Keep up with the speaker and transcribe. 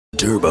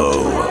Turbo.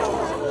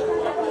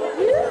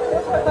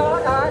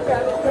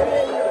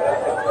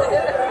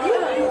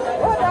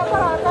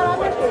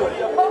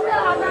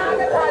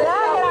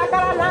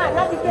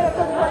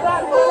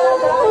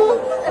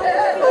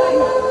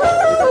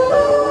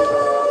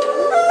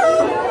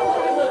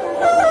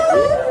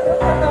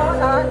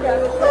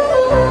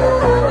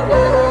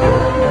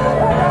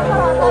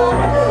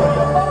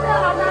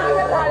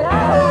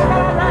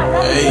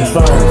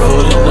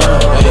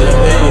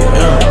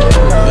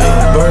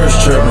 Birds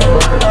chirping,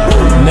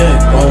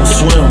 neck on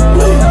swim,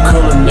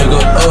 curl a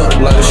nigga up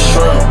like a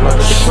shrimp.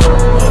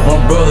 My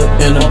brother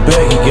in the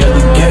back, he got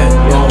the gap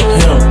on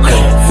him.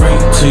 Free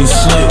T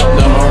slick,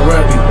 now my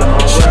rappy.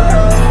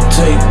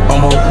 Take on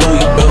my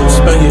Louis belt,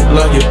 spank it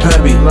like your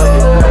pappy.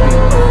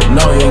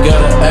 No, you ain't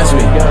gotta ask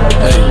me.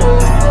 Hey,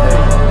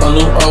 I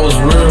knew I was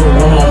real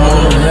when my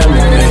mama had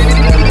me. Hey,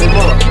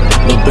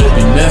 little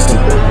baby nasty.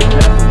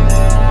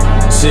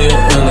 See it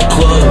in the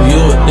club, you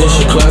a dish,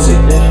 she classy.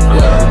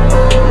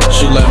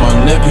 She like my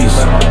nappies.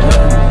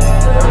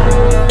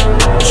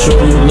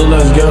 Sure you look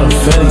like you got a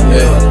fatty,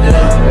 ay.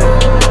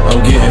 I'm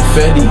getting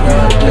fatty.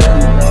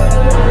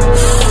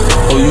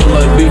 Oh, you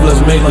like beef, let's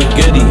make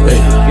spaghetti,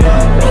 ay.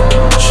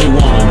 She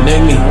wanna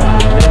neck me.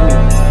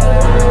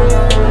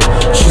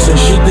 She said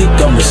she think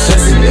I'm a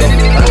sexy, ay.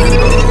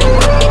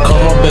 Call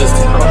my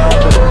bestie.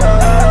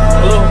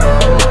 Hello?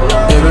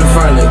 Every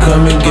Friday,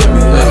 come and get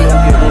me, ay.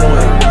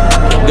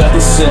 Got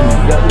to send me.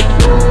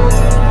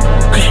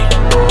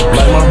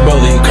 Like my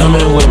brother, he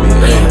coming with me,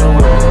 ay.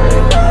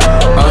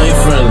 I ain't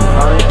friendly,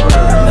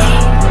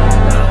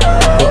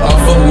 but I'll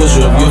fuck with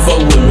you if you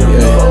fuck with me,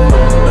 ay.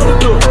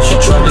 She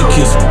tried to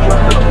kiss me.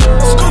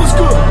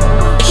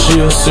 She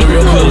a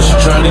serial killer, she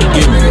tried to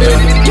get me, ay.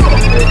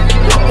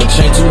 My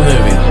chain too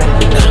heavy.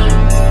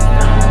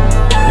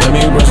 Let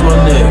me rest my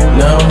neck,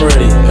 now I'm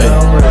ready, ay.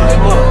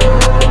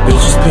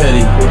 Bitch is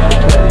petty.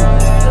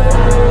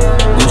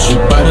 Gucci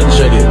by the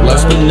jacket, like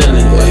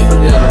Spinelli, ay.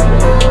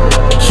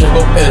 Shape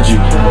up edgy.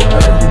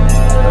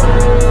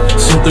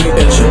 C3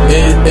 etching,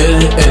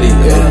 Eddie,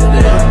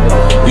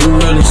 you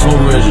really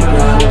smooth Reggie.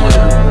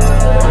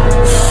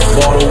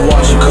 Bought a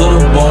watch, you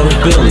could've bought a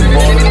Billy.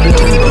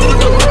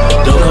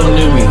 Don't come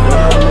near me.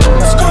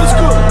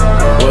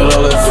 With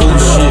all that food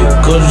shit,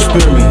 could you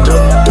spare me?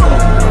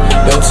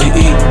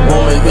 LTE,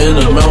 woman in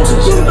the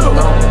mountains.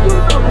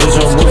 Bitch,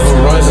 I'm with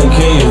Verizon,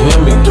 can you hear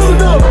me?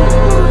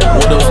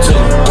 What else tell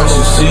you? I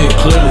should see it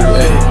clearly,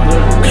 ayy.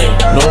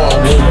 No, I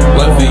wouldn't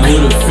like for you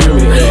to fear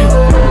me, ayy.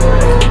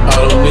 I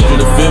don't need you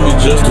to feel me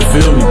just to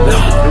feel me.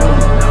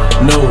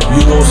 No,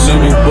 you won't see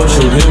me, but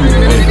you'll hear me,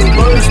 ayy.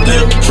 Birds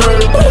still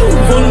chirp,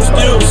 food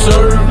still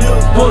serve,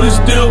 police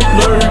still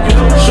lurking,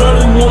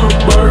 Shorty wanna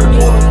burn,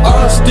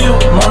 I still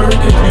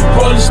murking, you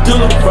probably still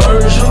a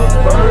virgin.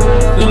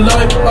 The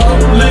life I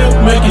live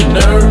make you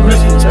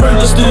nervous,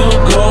 sprinkler still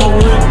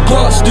going,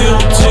 clock still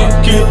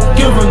ticking,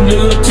 give a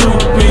nigga 2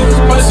 pieces,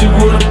 spicy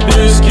with a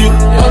biscuit.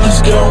 I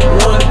just got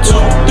 1, 2,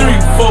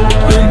 3, 4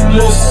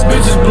 endless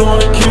bitches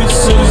blowing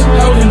kisses.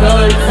 How can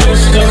I fix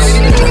this?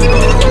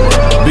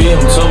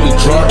 BM told me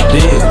drop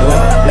dead.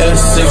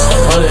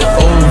 S600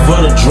 over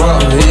the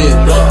drop head.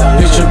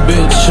 Picture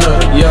bitch up,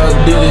 y'all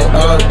did it,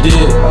 I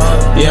did.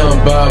 Yeah,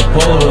 I'm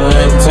bipolar, I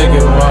ain't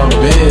taking my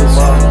meds.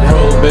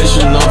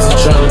 Probation officer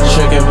trying to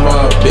check in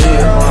my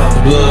bed.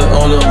 Blood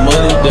on the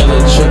money, then the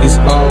check is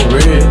all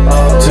red.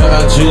 Tell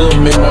IG to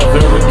make my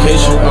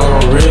verification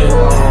all red.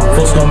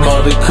 Folks come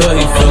out the cut,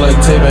 he feel like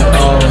taping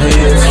all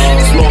heads.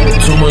 Smoking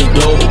too much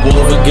dope, boy,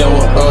 forget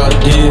what I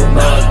did.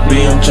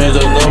 BM changed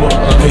the number,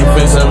 I can't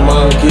face that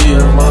my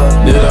kid.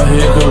 Did I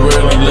hear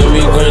correctly? Let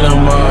me grin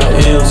on my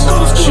ears.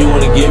 She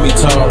wanna get me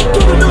tall,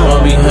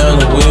 I'm behind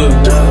the wheel.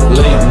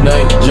 Late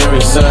night,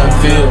 Jerry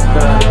Seinfeld.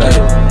 Ay,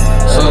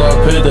 so I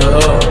picked her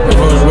up, the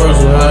first words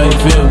was how you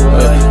feel.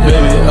 Ay,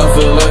 baby, I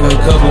feel like a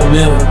couple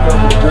mil.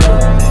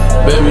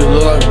 Baby,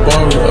 look like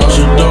Barbie, I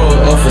should throw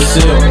it off for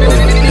sale.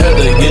 Had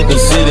to get the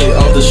CD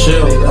off the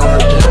shelf.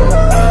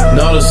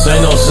 Now this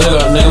ain't no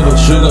cigar, nigga,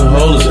 but you can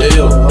hold his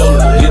L.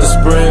 Get the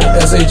spread,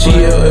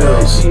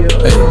 SHELLs.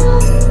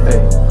 Hey,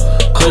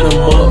 clean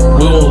them up,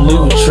 we won't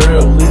leave a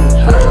trail.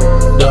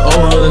 The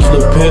O1 is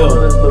the pill.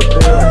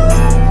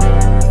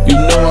 You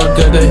know I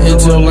got that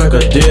intel like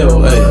a deal.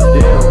 Hey,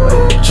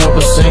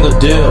 chopper sing a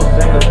deal.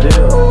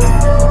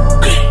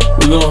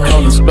 We gon'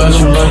 have to splash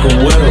you like a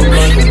whale.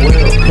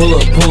 Pull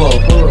up.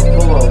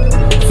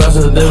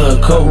 Faster than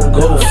a coat,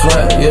 go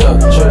flat,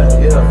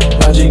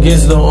 yeah. IG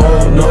gets the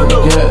on, no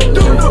gap.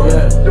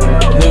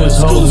 Niggas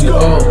hoes, you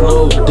all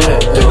know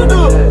that.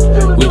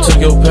 We took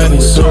your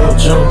panties, so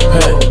jump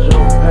pack.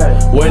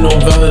 Waiting on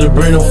Valley to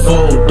bring the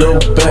full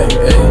dope back.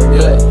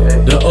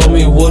 They owe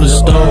me with a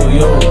stone,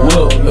 yo,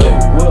 whoop.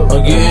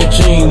 I'm getting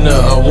cheap now,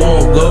 I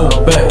won't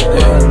go back.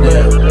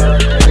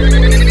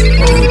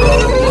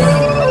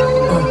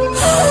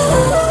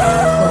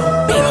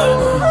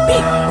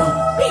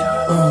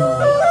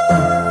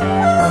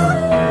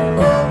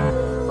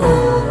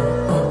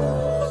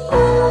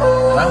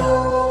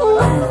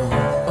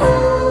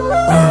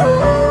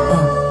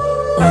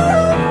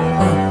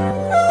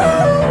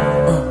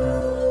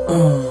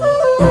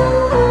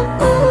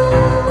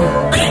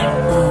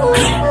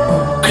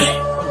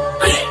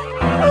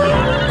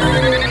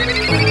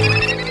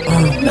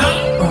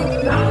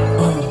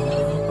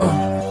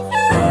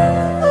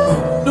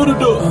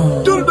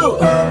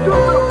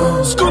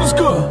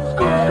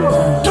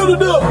 Turn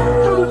it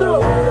up.